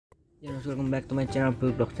Ya, welcome back to my channel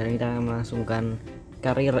Blueblocks. Dan kita akan melangsungkan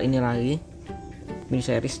karir ini lagi, mini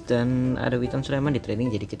series, dan ada Witan Sulaiman di training,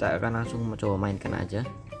 jadi kita akan langsung mencoba mainkan aja.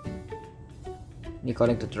 Ini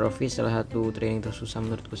collect the trophy, salah satu training tersusah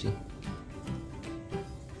menurutku sih.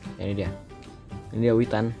 Ya, ini dia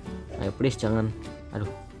Witan. Ayo please jangan, aduh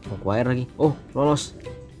mau acquire lagi. Oh lolos,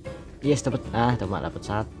 yes dapat, dapat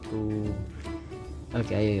satu.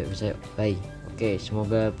 Oke ayo bisa, yuk bye. Oke,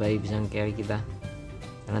 semoga bye bisa carry kita.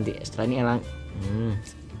 Nanti setelah ini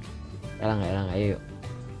elang ayo yuk.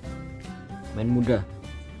 Main muda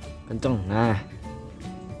kenceng, nah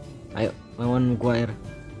ayo lawan Maguire,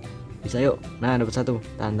 bisa yuk. Nah dapat satu,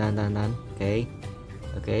 tahan.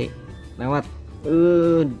 Oke lewat,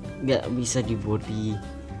 nggak bisa di body,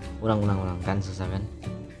 ulang kan susah kan.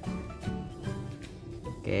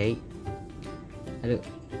 Oke aduh,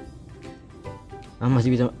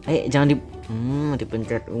 masih bisa. Jangan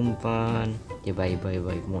dipencet umpan. Ya bye,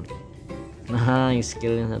 come on. Nah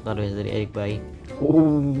skill yang satu harus dari Erik, bye. 1,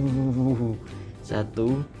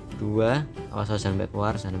 2, awas sampai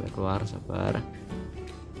keluar, sabar.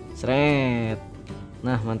 Seret.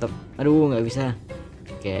 Nah mantap, aduh nggak bisa.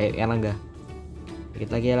 Oke ayo Erlangga,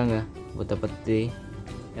 dikit lagi Erlangga buat dapet D.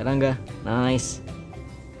 Erlangga, nice,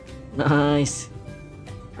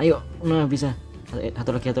 ayo. Nah bisa,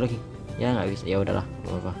 satu lagi. Ya nggak bisa, ya udahlah,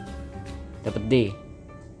 apa dapet D,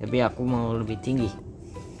 tapi aku mau lebih tinggi.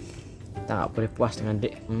 Kita nggak boleh puas dengan D.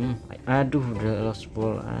 Aduh udah lost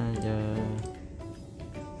ball aja.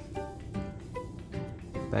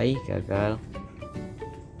 Baik, gagal.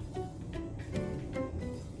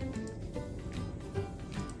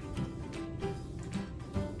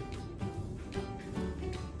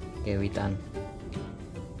 Oke Witan,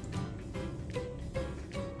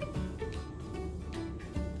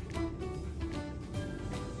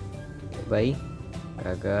 baik,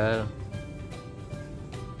 gagal.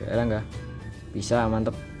 Nggak bisa,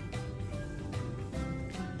 mantep.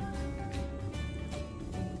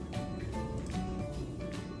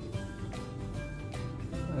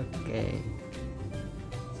 Oke,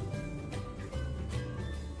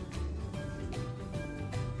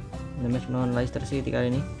 damage melawan Leicester City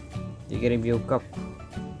kali ini dikirim Cup.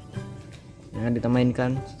 Nah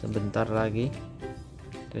ditamainkan sebentar lagi.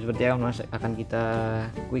 Terus seperti apa akan kita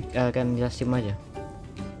akan kita sim aja.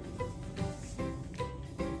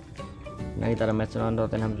 Nah kita ada match lawan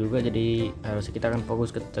Tottenham juga, jadi harus kita akan fokus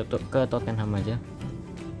ke Tottenham aja.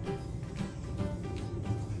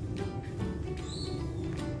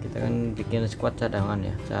 Kita kan bikin squad cadangan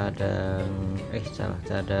ya,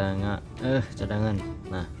 cadangan.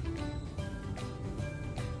 Nah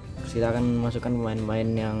terus kita akan masukkan pemain-pemain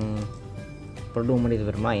yang perlu menit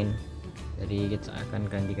bermain, jadi kita akan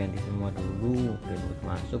ganti semua dulu. Greenwood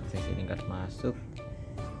masuk, sesi tingkat masuk,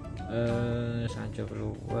 Sancho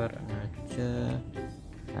keluar aja.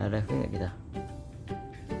 Ada nggak kita?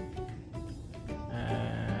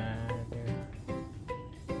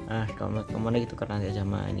 Kemana gitu karena nanti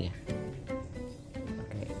sama ini ya.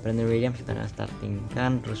 Oke, Brandon Williams kita akan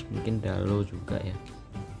startingkan, terus mungkin Dalo juga ya.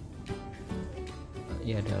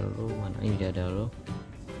 Ya Dalo mana? Ini dia Dalo.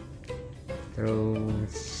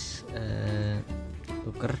 Terus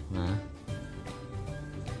tuker. Nah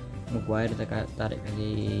Maguire kita tarik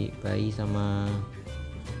lagi bayi sama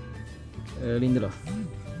Lindelof.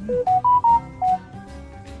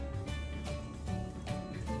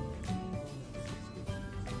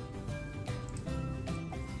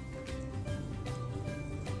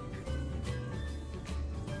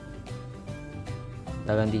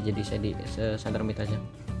 Kita ganti jadi center mid aja.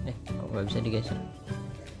 Kok nggak bisa digeser?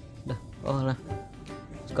 Lah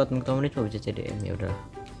Scott McTominay cuma bisa CDM, ya udah.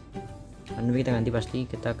 Nanti kita ganti, pasti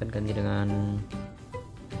kita akan ganti dengan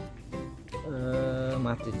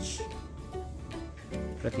Matic.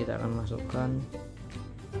 Terus kita akan masukkan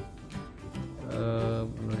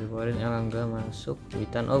belum dikeluarin, Elangga masuk.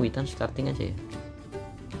 Witan starting aja ya.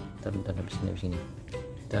 Bentar habis ini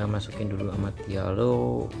kita masukin dulu Amat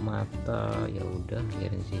Diallo, Mata, ya udah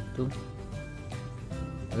biarin situ.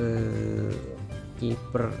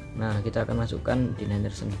 Kiper, nah kita akan masukkan Dean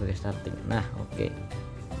Henderson sebagai starting. Nah oke.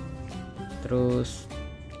 Terus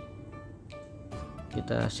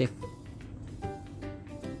kita save.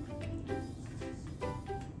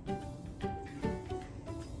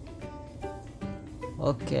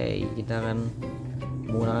 Oke, kita akan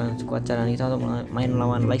menggunakan squad cadangan kita untuk main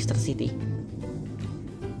lawan Leicester City.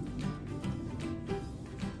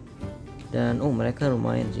 Dan mereka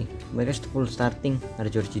lumayan sih, mereka full starting, ada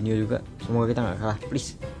Jorginho juga. Semoga kita nggak kalah,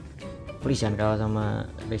 please jangan kalah sama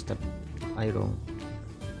Leicester, ayo dong.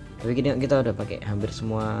 Tapi kita udah pakai hampir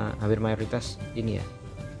mayoritas ini ya,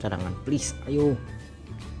 cadangan, please ayo.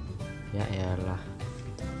 Ya elah.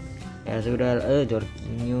 Ya sudah,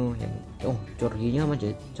 Jorginho yang Jorginho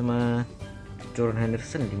sama Jordan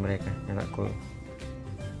Henderson di mereka yang nggak gol.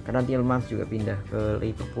 Karena Tielemans juga pindah ke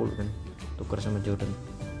Liverpool kan, tukar sama Jordan.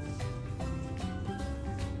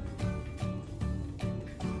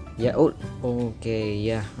 Ya oke.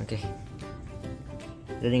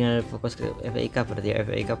 Udah tinggal fokus ke FA Cup, berarti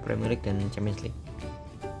FA Cup, Premier League dan Champions League.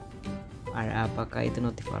 Ada apakah itu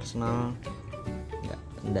notif Arsenal?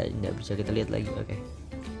 Enggak bisa kita lihat lagi. Oke.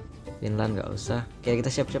 Finland nggak usah. Oke, kita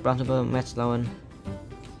siap-siap langsung ke match lawan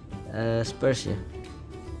Spurs ya.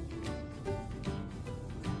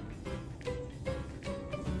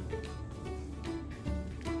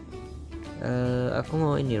 Aku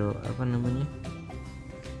mau ini loh, apa namanya?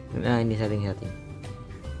 Nah, ini setting.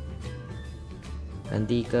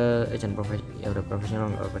 Ganti ke agent profesional. Ya udah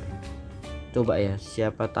profesional nggak apa deh. Coba ya,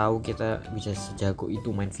 siapa tahu kita bisa sejago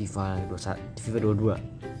itu main FIFA 22.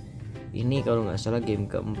 Ini kalau nggak salah game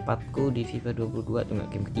keempatku di FIFA 22 tuh,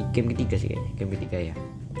 nggak game ketiga sih kayaknya, game ketiga ya.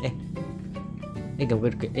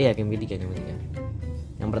 Game ketiga.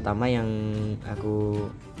 Yang pertama yang aku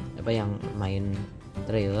yang main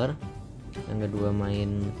trailer, yang kedua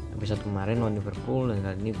main episode kemarin lawan Liverpool, dan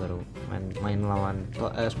kali ini baru main lawan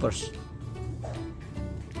Spurs.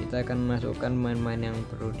 Kita akan masukkan main-main yang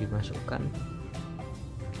perlu dimasukkan.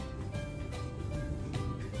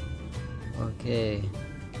 Oke.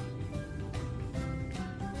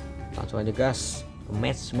 Langsung aja gas ke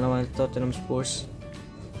match melawan Tottenham Spurs.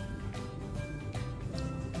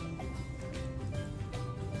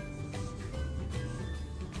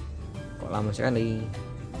 Kok lama sekali.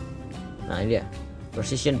 Nah ini dia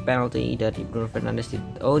precision penalty dari Bruno Fernandes.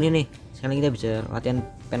 Ini nih, sekarang kita bisa latihan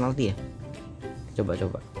penalti ya. Coba.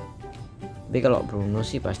 Tapi kalau Bruno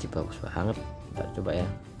sih pasti bagus banget. Coba ya.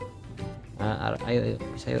 Ayo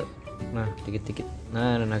bisa yuk. Nah dikit.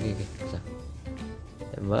 Nah lagi bisa.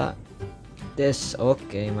 Coba tes.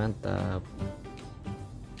 Oke, mantap.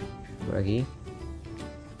 Lagi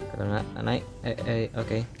karena naik.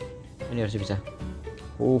 Oke. Ini harus bisa.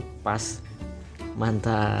 Pas.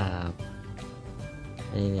 Mantap.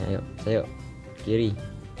 Ini ayo kiri.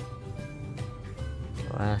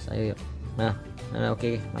 Pas, ayo. Nah,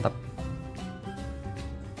 oke, mantap.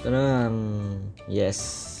 Tenang.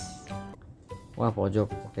 Yes. Wah,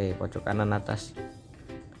 pojok. Oke, pojok kanan atas.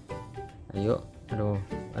 Ayo.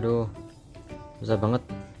 Aduh. Susah banget.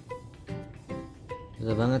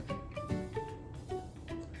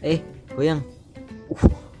 Goyang.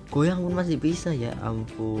 Goyang pun masih bisa, ya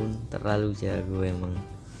ampun, terlalu jago emang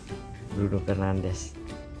Bruno Fernandes.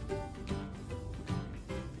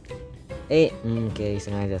 Oke,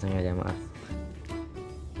 sengaja maaf.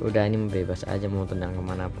 Udah, ini bebas aja mau tendang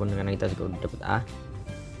kemanapun karena kita juga udah dapet A.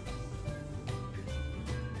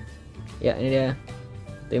 Ya, ini dia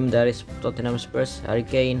tim dari Tottenham Spurs: Harry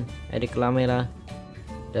Kane, Eric Lamela,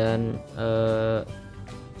 dan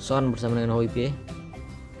Son bersama dengan Hojbjerg,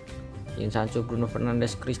 Sancho, Bruno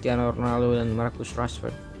Fernandes, Cristiano Ronaldo, dan Marcus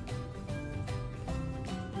Rashford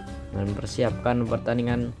mempersiapkan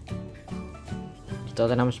pertandingan di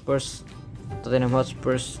Tottenham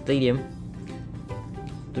Hotspur Stadium.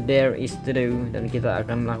 To dare is to do, dan kita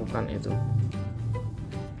akan melakukan itu.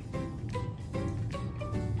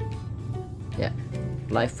 Ya,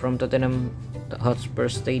 live from Tottenham Hotspur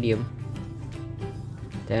Stadium.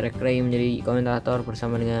 Derek Ray menjadi komentator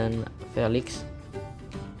bersama dengan Felix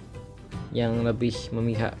yang lebih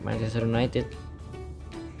memihak Manchester United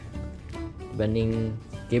dibanding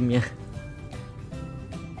gamenya.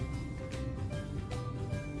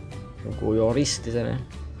 Yoris di sana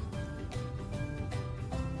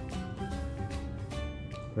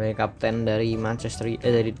sebagai kapten dari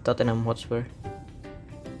dari Tottenham Hotspur.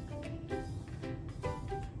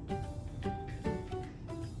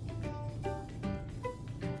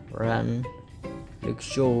 Run, Luke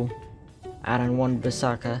Shaw, Aaron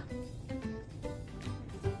Wan-Bissaka.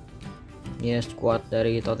 Ini squad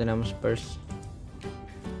dari Tottenham Spurs.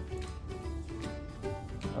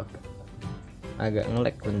 Oke. Agak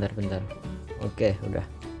nge-lag bentar. Oke, udah.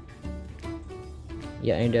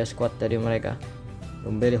 Ya, ini dia squad dari mereka.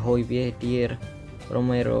 Dombele, Hojbjerg, Dier,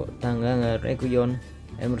 Romero, Tanganga, Reguilon,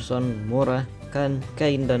 Emerson, Mora, Kane,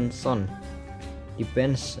 dan Son. Di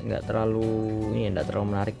bench nggak terlalu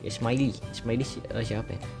menarik. Ismaili siapa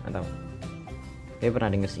ya? Nggak tahu. Saya pernah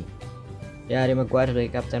denger sih. Ya, Harry Maguire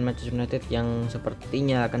sebagai kapten Manchester United yang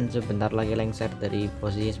sepertinya akan sebentar lagi lengser dari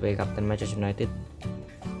posisi sebagai kapten Manchester United.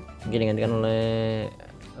 Mungkin digantikan oleh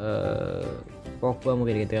Pogba,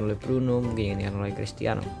 mungkin digantikan oleh Bruno, mungkin digantikan oleh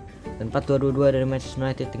Cristiano. Dan 4-2-2 dari Manchester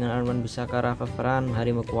United dengan Aaron Wan-Bissaka, Rafa Varane, Harry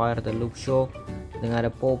Maguire, dan Luke Shaw, dengan ada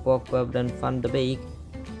Paul Pogba dan Van de Beek.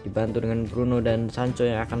 dibantu dengan Bruno dan Sancho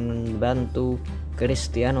yang akan membantu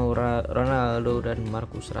Cristiano Ronaldo dan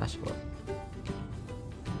Marcus Rashford.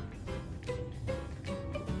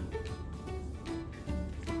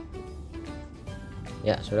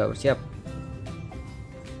 Ya, sudah bersiap.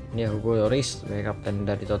 Ini Hugo Lloris sebagai kapten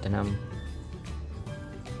dari Tottenham.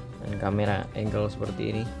 Dan kamera angle seperti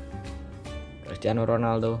ini. Cristiano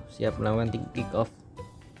Ronaldo siap melakukan kick off.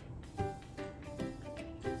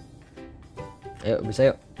 Ayo, bisa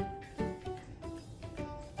yuk.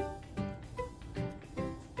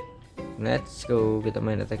 Let's go, kita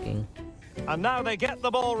main attacking. And now they get the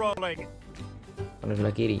ball rolling. Pada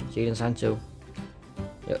sebelah kiri, Jadon Sancho.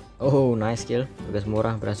 Yuk. Oh, nice kill. Lucas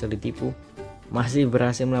Moura berhasil ditipu. Masih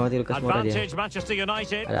berhasil melewati Lucas Moura dia.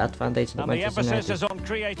 Ada advantage untuk Manchester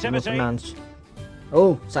United.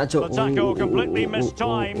 Oh, Sancho. Kartu kuning.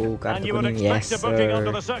 Yes, sir.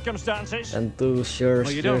 Tentu sure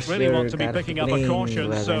kartu kuning.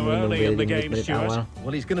 Menit awal.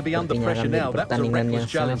 Sepertinya akan pertandingan yang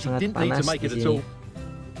sangat-sangat panas di sini.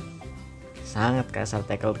 Sangat kasar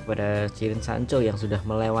tackle kepada Jadon Sancho yang sudah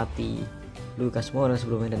melewati Lucas Moura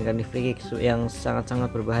sebelumnya, dan kali free kick yang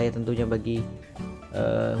sangat-sangat berbahaya tentunya bagi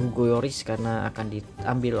Hugo Lloris karena akan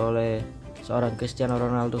diambil oleh seorang Cristiano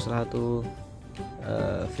Ronaldo, salah satu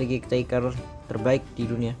free kick taker terbaik di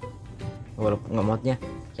dunia, walaupun nggak modnya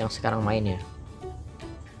yang sekarang main ya.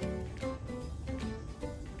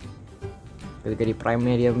 Ketika di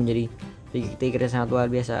prime-nya dia menjadi free kick taker yang sangat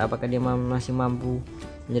luar biasa. Apakah dia masih mampu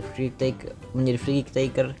menjadi free kick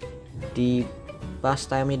taker di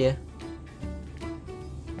past time-nya dia?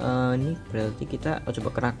 Ini berarti kita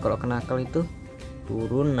coba kalau kenakal itu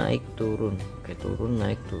turun naik turun. Oke, turun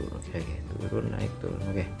naik turun. Oke, turun naik turun.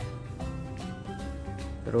 Oke.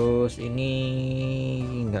 Terus ini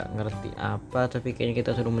nggak ngerti apa, tapi kayaknya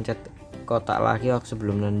kita suruh mencet kotak lagi waktu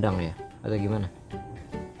sebelum nendang ya, atau gimana?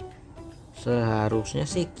 Seharusnya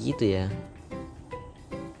sih gitu ya.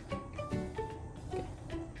 Oke.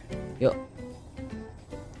 Yuk,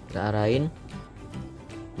 kita arahin.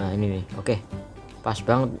 Nah ini nih, oke, pas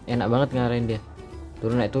banget, enak banget ngarahin dia.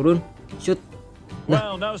 Turun naik turun, shoot.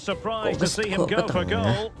 Nah, kok ke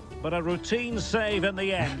tengah?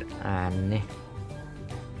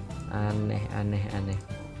 Aneh.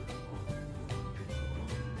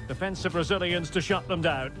 Defensive Brazilians to shut them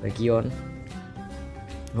down. Region.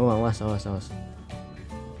 Oh, awas. Well,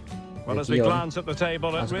 as we glance at the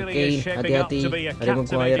table, it really is shaping up to be a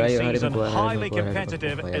captivating season, highly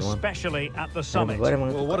competitive, especially at the summit.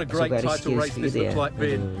 Well, what a great title race this looks like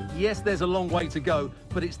being. Yes, there's a long way to go,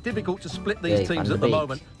 but it's difficult to split these teams at the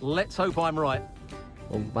moment. Let's hope I'm right.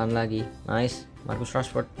 Umpan lagi, nice. Marcus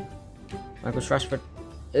Rashford.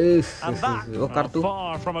 And that kartu.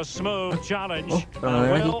 far from a smooth challenge.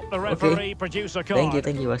 Will the referee produce a card?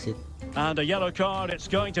 Thank you, wasit. And a yellow card it's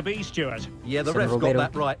going to be, Stuart. Yeah, the ref got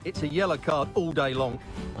that right. It's a yellow card all day long.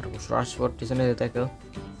 Marcus Rashford di sana di tackle.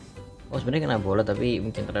 Oh, sebenarnya kena bola tapi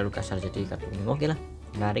mungkin terlalu kasar jadi kartu kuning. Oke lah,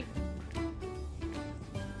 menarik.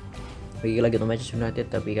 Pergi lagi untuk Manchester United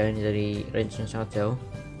tapi kali ini dari range yang sangat jauh.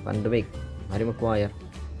 Van de Beek, Harry Maguire,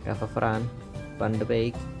 Varane, Van de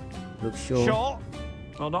Beek, Luke Shaw.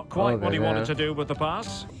 Well, not quite what he wanted to do with the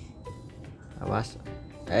pass. Awas.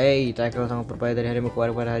 Tackle sangat berbahaya dari Harry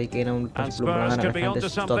Maguire pada Harry Kane, namun sebelum pelanggaran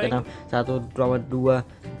advantage Tottenham 1-2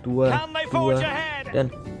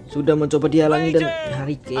 dan sudah mencoba dihalangi dan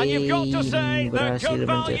Harry Kane berhasil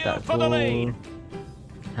mencetak gol.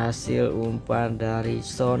 Hasil umpan dari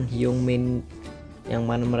Son Heung-min yang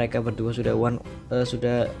mana mereka berdua sudah 2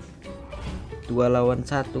 lawan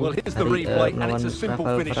 1 melawan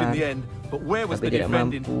Varane, tapi tidak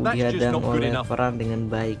mampu dihadang oleh Varane dengan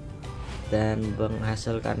baik dan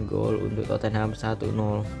menghasilkan gol untuk Tottenham 1-0.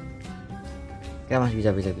 Kita masih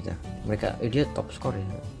bisa. Mereka dia top skor ya.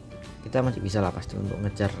 Kita masih bisa lah pasti untuk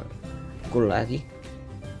ngejar gol lagi.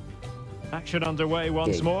 Action underway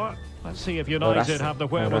once more. Let's see if United have the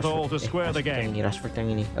wherewithal to square the game. Ini Rashford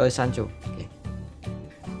yang ini. Sancho. Oke.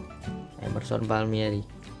 Emerson Palmieri.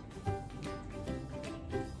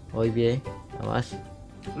 Oibie, awas.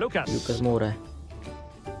 Lucas Moura.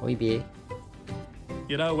 Oibie.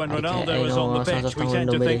 You know, when Ronaldo is on the pitch, we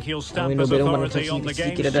tend to think he'll stamp his authority on the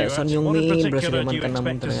game, Stuart. What in particular do you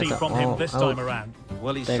expect to see from him this time around?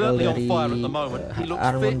 Well, he's certainly on fire at the moment. He looks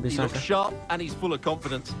fit, he looks sharp, and he's full of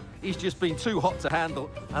confidence. He's just been too hot to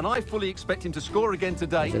handle, and I fully expect him to score again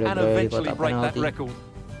today and eventually break that record.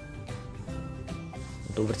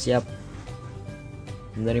 Untuk bersiap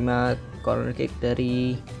menerima corner kick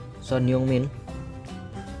dari Son Heung-min.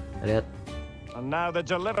 Lihat. And now the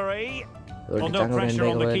delivery. Ditangkap dengan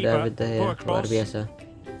baik oleh David De Gea, luar biasa.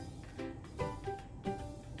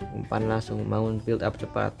 umpan langsung mau build up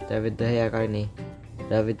cepat. David De Gea kali ini.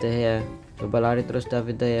 David De Gea coba lari terus.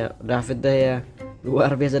 David De Gea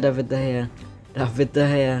luar biasa. David De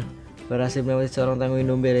Gea berhasil melewati seorang tanggung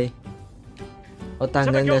Ndombele. Oh,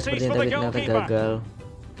 tangga enggak, sepertinya David ternyata gagal.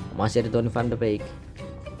 Masih ada Donny van de Beek.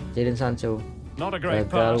 Jadon Sancho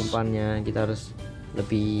gagal umpannya. Kita harus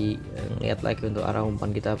lebih lihat lagi untuk arah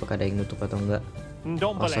umpan kita, apakah ada yang nutup atau enggak.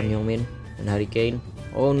 Son Heung-min dan Harry Kane.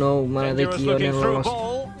 Oh no, malah Region yang lolos.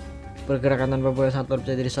 Pergerakan tanpa bola sangat luar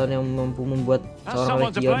biasa dari Son yang mampu membuat seorang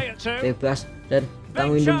Region bebas, dan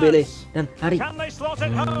tanggung Ndombele dan Harry Kane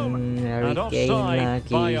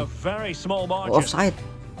lagi. Oh, offside.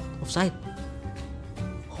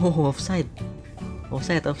 Oh,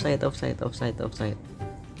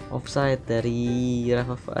 offside dari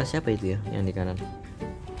Rafa. Siapa itu ya yang di kanan?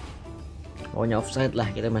 Pokoknya offside lah,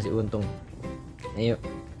 kita masih untung. Ayo,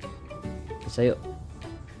 bisa yuk.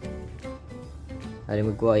 Harry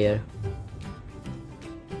Maguire,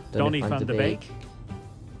 Donny van de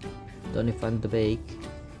Beek.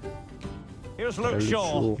 Here's Luke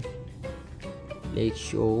Shaw.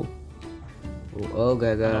 Oh,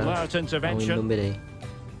 gagal. Intervention.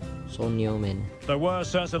 Son Heung-min. There were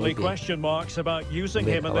certainly question marks about using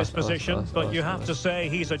him in this position, but you have to say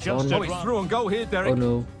he's adjusted. Oh, he's through and go here, Derek. Oh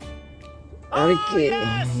no. Oh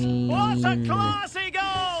yes! What a classy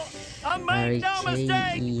goal! And make no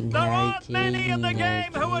mistake, there aren't many in the game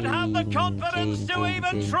who would have the confidence to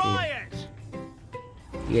even try it.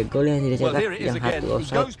 Ya, gol yang Well, dicetak here it is yang again. satu He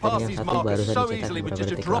offside goes dan past yang his satu marker baru saja so dicetak easily with beberapa just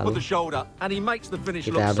a detik drop of lalu. the shoulder, and he makes the finish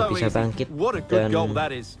Kita look harus so bisa easy. bangkit What a good dan goal that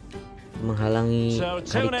is. menghalangi So,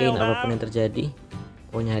 Harry 2-0 Kane now. apapun yang terjadi.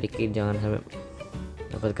 Pokoknya Harry Kane jangan sampai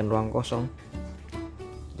dapatkan ruang kosong.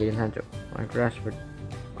 Jadon Sancho, Marcus Rashford.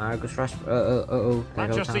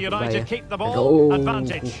 Manchester United keep the ball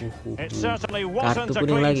advantage. It certainly wasn't a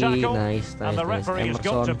clean tackle, and the referee has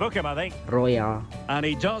got to book him, I think. Royal. And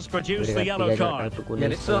he does produce the yellow card. Yeah, and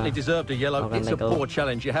it certainly deserved a yellow. It's a poor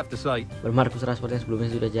challenge, you have to say. Marcus Rashford yang sebelumnya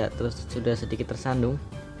sudah sedikit tersandung.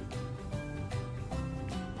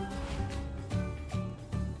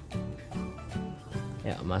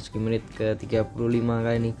 Ya, masuk menit ke 35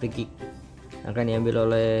 kali ini. Free kick akan diambil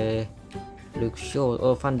oleh Luke Shaw.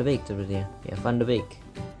 Oh, Van de Beek sepertinya. Ya, Van de Beek.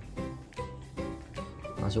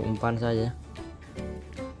 Masuk umpan saja.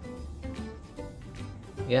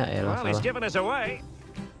 Ya, elah salah.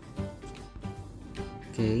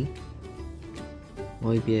 Oke.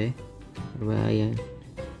 Oh, iya. Berbahaya.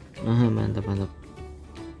 Nah, mantap.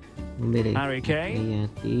 Memberi. Harry Kane.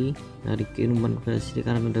 Harry Kane umpan ke sini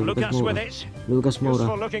karena ada Lucas Moura.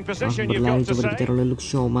 Berlari coba dikejar oleh Luke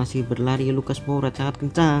Shaw, masih berlari Lucas Moura sangat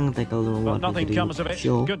kencang, tackle luar dari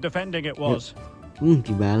Shaw.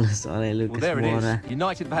 Dibalas oleh Lucas Moura.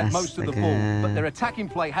 United have had most of the ball, but their attacking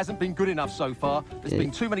play hasn't been good enough so far. There's been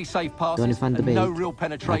too many safe passes and no real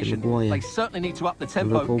penetration. They certainly need to up the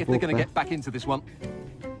tempo if they're going to get back into this one.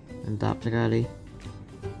 Mantap sekali.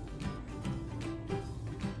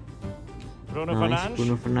 Bruno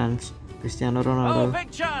Fernandes, Cristiano Ronaldo. Oh,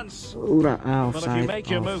 big chance. Offside. But if you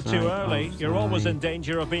make your move too early, you're always in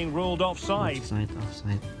danger of being ruled offside.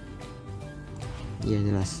 Offside. Iya,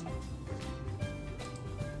 jelas.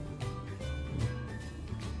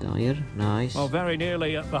 Dyer, nice. Oh, very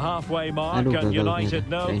nearly at the halfway mark, and United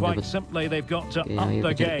know quite simply they've got to up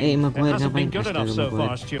the game. It hasn't been good enough so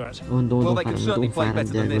far, Stuart. Well, they can certainly play better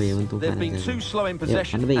than this. They've been too slow in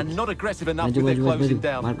possession and not aggressive enough with their closing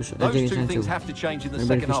down. Those two things have to change in the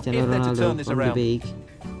second half if they're to turn this around.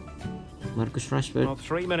 Marcus Rashford. Well,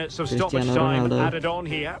 3 minutes of stoppage time added on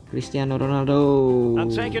here. Cristiano Ronaldo. And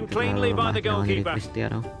taken cleanly by the goalkeeper.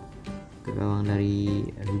 Cristiano. Ke gawang dari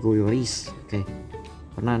Hugo Lloris. Oke.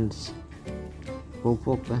 Fernandes,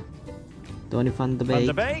 Pogba, Donny van de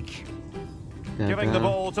Beek, giving the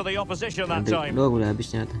ball to the opposition that time.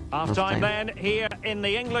 Half time then here in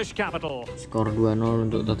the English capital. Skor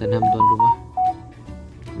 2-0 untuk Tottenham tuan rumah.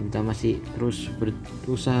 Kita masih terus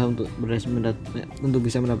berusaha untuk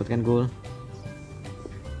bisa mendapatkan gol.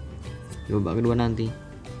 Di babak kedua nanti.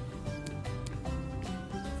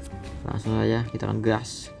 Langsung aja kita akan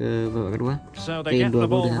gas ke babak kedua. So they get the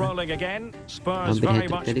ball rolling again. Spurs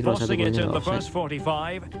very much bossing it in the first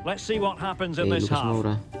 45. Let's see what happens in this half.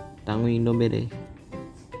 Tanggung Ndombele.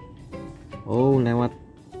 Oh, lewat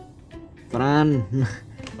Fran.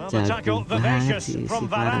 Jago banget si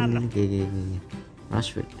Fran.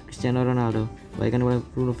 Rashford, Cristiano Ronaldo, baikkan oleh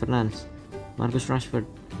Bruno Fernandes, Marcus Rashford,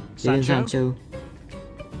 Jadon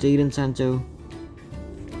Sancho.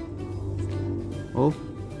 Oh.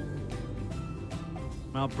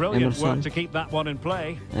 Well, brilliant work to keep that one in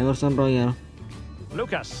play. Emerson Royal.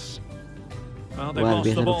 Lucas. Well, they've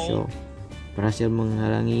lost the ball. berhasil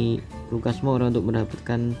menghalangi Lucas Moura untuk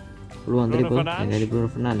mendapatkan peluang dribble yang dari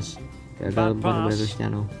Bruno Fernandes. Gagal pada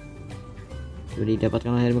Cristiano. Sudah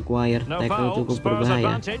didapatkan oleh Harry Maguire. Tackle cukup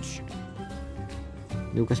berbahaya.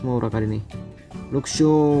 Lucas Moura kali ini.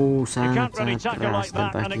 Luxo sangat keras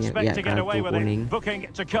dan pastinya ya kartu kuning.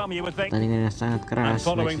 Pertandingan yang sangat keras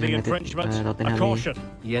Tottenham ini.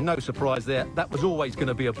 Yeah, no surprise there. That was always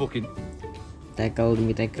going to be a booking. Tackle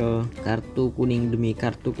demi tackle, kartu kuning demi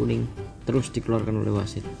kartu kuning terus dikeluarkan oleh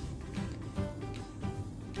wasit.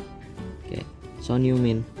 Oke, Son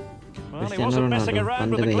Heung-min, Cristiano Ronaldo,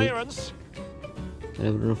 Van de Beek, ada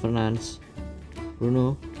Bruno Fernandes,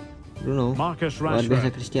 Bruno, luar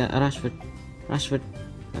biasa Cristiano, Rashford,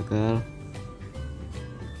 gagal.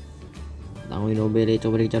 Tanguy Nobele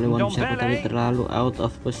coba dikejar oleh Wan-Bissaka tapi terlalu out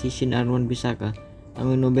of position Wan Bissaka.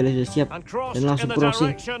 Tanguy Nobele sudah siap dan langsung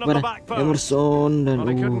crossing kepada Emerson dan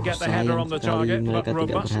sayang sekali mereka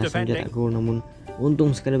tidak berhasil mencetak gol, namun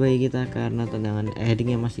untung sekali bagi kita karena tendangan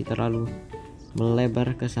headingnya masih terlalu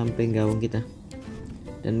melebar ke samping gawang kita.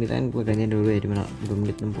 Dan kita kan gantian dulu ya di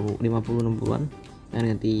menit 50-60an dan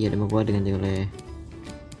nanti ada Maguire diganti oleh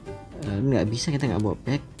nggak bisa, kita nggak bawa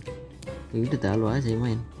back ya udah terlalu aja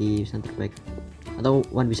main di center back atau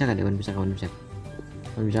Wan Bissaka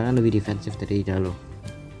kan lebih defensif dari Dalo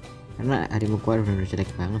karena Harry Maguire benar-benar jelek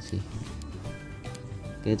banget sih.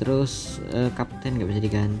 Oke, terus kapten nggak bisa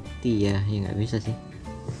diganti ya nggak bisa sih.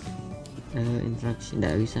 Interaksi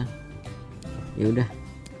nggak bisa, ya udah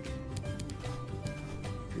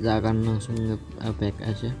kita akan langsung back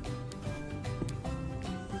aja.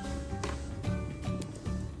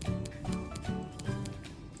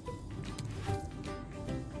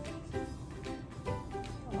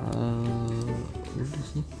 Udah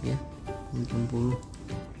sih ya 60.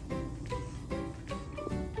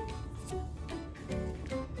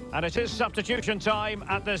 And it is substitution time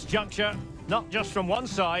at this juncture, not just from one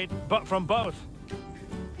side but from both.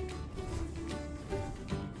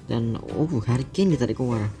 Dan Harry Kane ditarik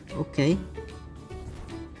keluar. Oke.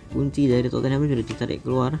 Kunci dari Tottenham sudah ditarik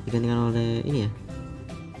keluar digantikan oleh ini ya.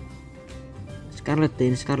 Scarlett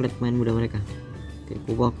main muda mereka. Oke,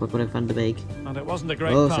 Kubak oleh Van de Beek.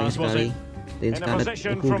 Sayang sekali. Scarlett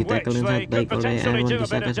ditackle dengan sangat baik oleh Wan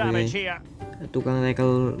Bissaka sebagai tukang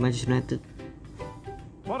tackle Manchester United.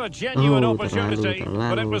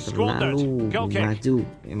 Terlalu maju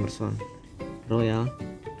Emerson Royal.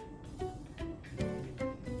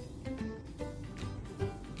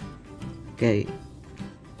 Oke,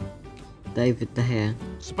 David De Gea.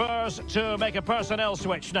 Spurs to make a personnel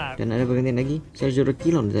switch now. Dan ada pergantian lagi, Sergio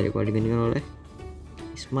Reguilon ditarik keluar digantikan oleh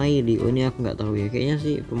Ismaili. Oh ini aku nggak tahu ya, kayaknya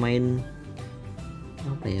sih pemain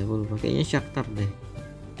apa ya, aku lupa, kayaknya Shakhtar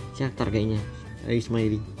kayaknya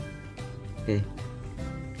Ismaili. Oke,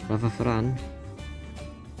 Rafa Varane.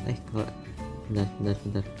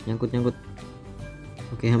 Bentar, nyangkut.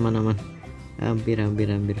 Oke, aman, hampir.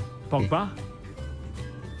 Pogba.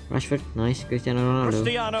 Rashford, nice. Cristiano Ronaldo.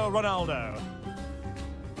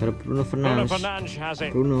 Bruno Fernandes has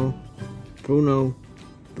it. Bruno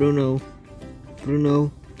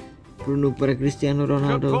pada Cristiano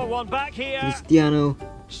Ronaldo. Cristiano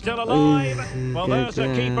still alive. Well, there's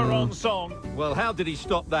a keeper on song. Well, how did he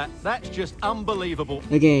stop that? That's just unbelievable.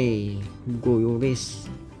 Okay, Hugo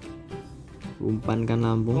Lloris umpankan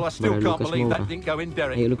lambung pada Lucas Moura.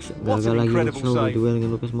 Gagal lagi Lucas Moura duel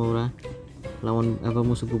dengan Lucas Moura. Lawan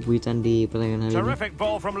musuh bebuyutan di pertandingan hari ini.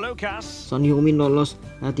 Son Heung-min lolos,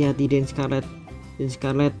 hati-hati Dan Scarlett.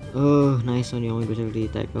 Nice, Son Heung-min bisa di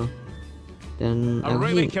tackle. Dan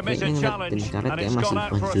aku sih kayaknya ngeliat Dan Scarlett kayak masih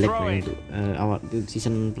jelek lah untuk awal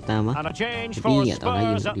season pertama, tapi nggak tahu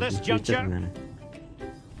lagi untuk di future gimana.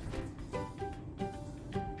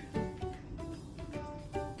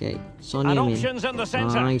 Oke, Son Heung-min,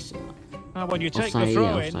 nice. When you take the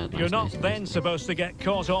throw in, you're not then supposed to get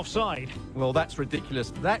caught offside. Well, that's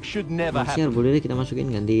ridiculous. That should never happen. Boleh kita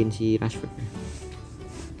masukin gantiin si Rashford.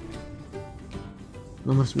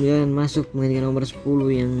 Nomor 9 masuk menggantikan nomor 10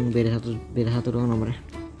 yang beda satu doang nomornya.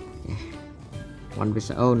 Wan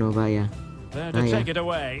bisa. Oh no, bahaya. Van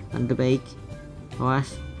de Beek.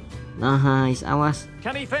 Awas. Nice, awas.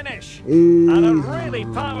 Can he finish? And a really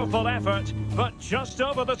powerful effort, but just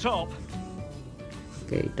over the top.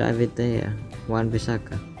 Oke, David De Gea, Wan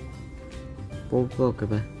Bissaka,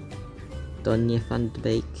 Pogba, Donny van de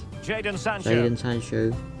Beek, Jadon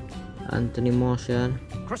Sancho, Anthony Martial,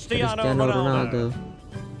 Cristiano Ronaldo,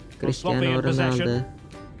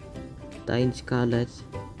 Tain Scarlett,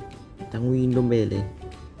 Tanguy Ndombele,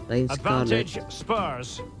 Tain Scarlett.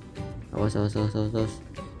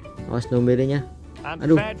 Awas Ndombele-nya.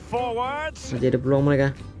 Aduh, masih ada peluang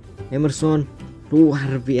mereka. Emerson, Luar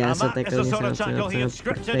And biasa that is the tackle-nya, sort of tackle he had sangat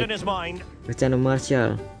scripted in perfect. his mind. Cristiano Martial,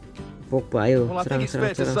 Pogba, ayo Well, I serang, think it's serang,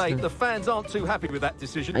 fair to serang, say serang. the fans aren't too happy with that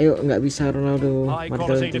decision. Ayo, nggak bisa Ronaldo. High Martial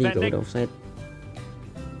quality juga defending. udah offside.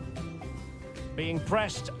 Being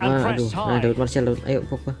pressed and Aduh, pressed nah high. Daud Martial, Daud. Ayo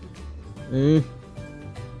Pogba.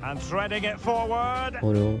 And threading it forward.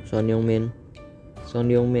 Oh no, Son Heung-min, Son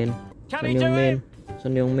Heung-min, Can Son he do Heung-min, it?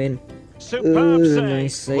 Son Heung-min. Superb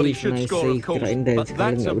Nice save. Well, he save, should nice score, of save. course, Kirain dari but sekali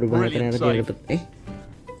that's nggak a berbahaya, brilliant ternyata dia save. dapet.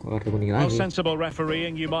 Kok kartu kuning Well, lagi? sensible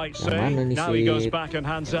refereeing, you might Yang say. mana nih, Now he goes Sip? back and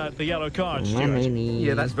hands out the yellow card, Yang mana Stuart. ini?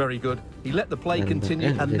 Yeah, that's very good. He let the play Bentar, continue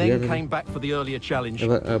bentar. and Bisa then dilihat came back for the earlier challenge.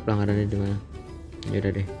 Coba pelanggarannya di mana? Ya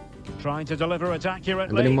udah deh. Trying to deliver it Tadi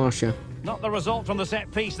accurately. Martial, Not the result from the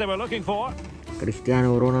set piece they were looking for.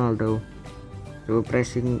 Cristiano Ronaldo. Coba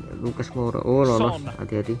pressing Lucas Moura. Oh lolos, Son.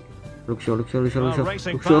 hati-hati. Luxo. Well,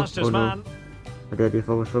 racing past his Oh no. man. Hati-hati,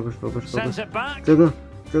 fokus. Sends it back. Jaga.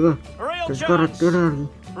 Real Dan sekarang chance.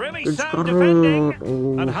 Really Dan sound sekarang. defending.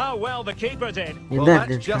 Oh. And how well the keeper did. Well, Nyedar dan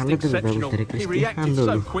that's just Scarlett lebih bagus exceptional. dari He reacted Cristiano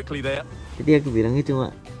so loh. quickly there. Jadi aku bilang itu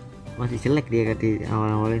masih jelek dia di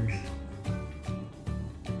awal-awalnya.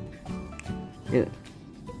 Yuk,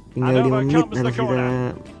 tinggal 5 menit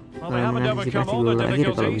harus kita mengantisipasi gol akhir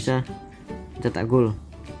kalau bisa cetak gol.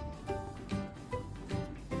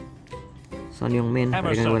 Son Heung-min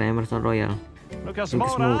berikan kepada Emerson Royal. Lucas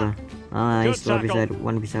Lucas Moura. Moura. Nice, Good luar biasa.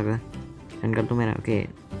 Wan bisa kah? Dan kartu merah. Oke.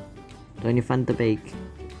 Tony van de Beek,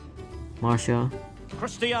 Martial,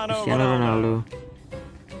 Cristiano Cristiano Ronaldo.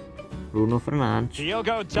 Ronaldo, Bruno Fernandes,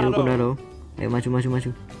 Diogo Diogo Dalot. Dalot. Ayo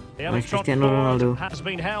maju. The Nice, electronic Cristiano board Ronaldo. has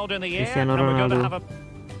been held in the air, Cristiano and we're going to Ronaldo. have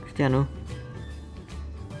Cristiano.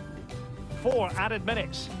 4 added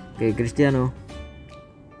minutes. Oke, Cristiano.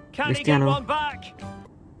 Can he get Cristiano. one back?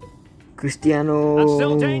 Cristiano And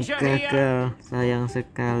still danger gagal, sayang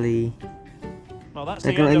sekali. Well, that's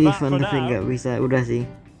the Tackle end of lagi that Van for de Beek now. nggak bisa, udah sih.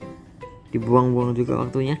 Dibuang-buang juga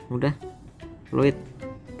waktunya, udah. Fluid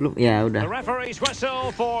belum, ya The udah. referee's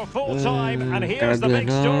whistle for full time, and Kalau here's the big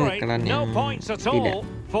story. kalian No yang points at tidak all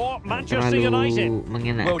for Manchester United. terlalu Well,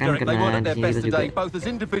 mengenakan Derek, they karena weren't at di their sini best kita juga today, both as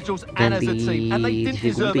individuals and as ganti a team, and they didn't divisi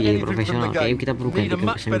deserve jadi anything from profesional. the Kayaknya game. kita perlu Need ganti a ke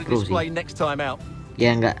much semi better pro sih. display next time out. Ya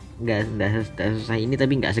nggak susah ini,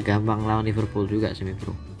 tapi nggak segampang lawan Liverpool juga semi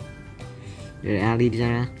pro. Dari Ali di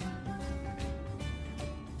sana.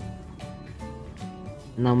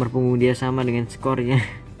 Nomor punggung dia sama dengan skornya.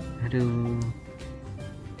 Aduh.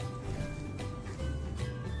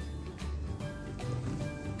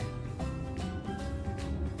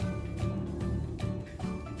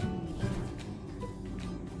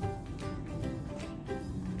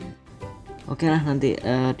 Oke lah, nanti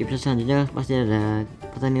di episode selanjutnya pasti ada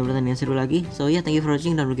pertandingan-pertandingan seru lagi. So ya, thank you for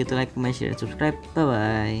watching. Don't forget to like, comment, share, and subscribe. Bye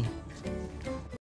bye.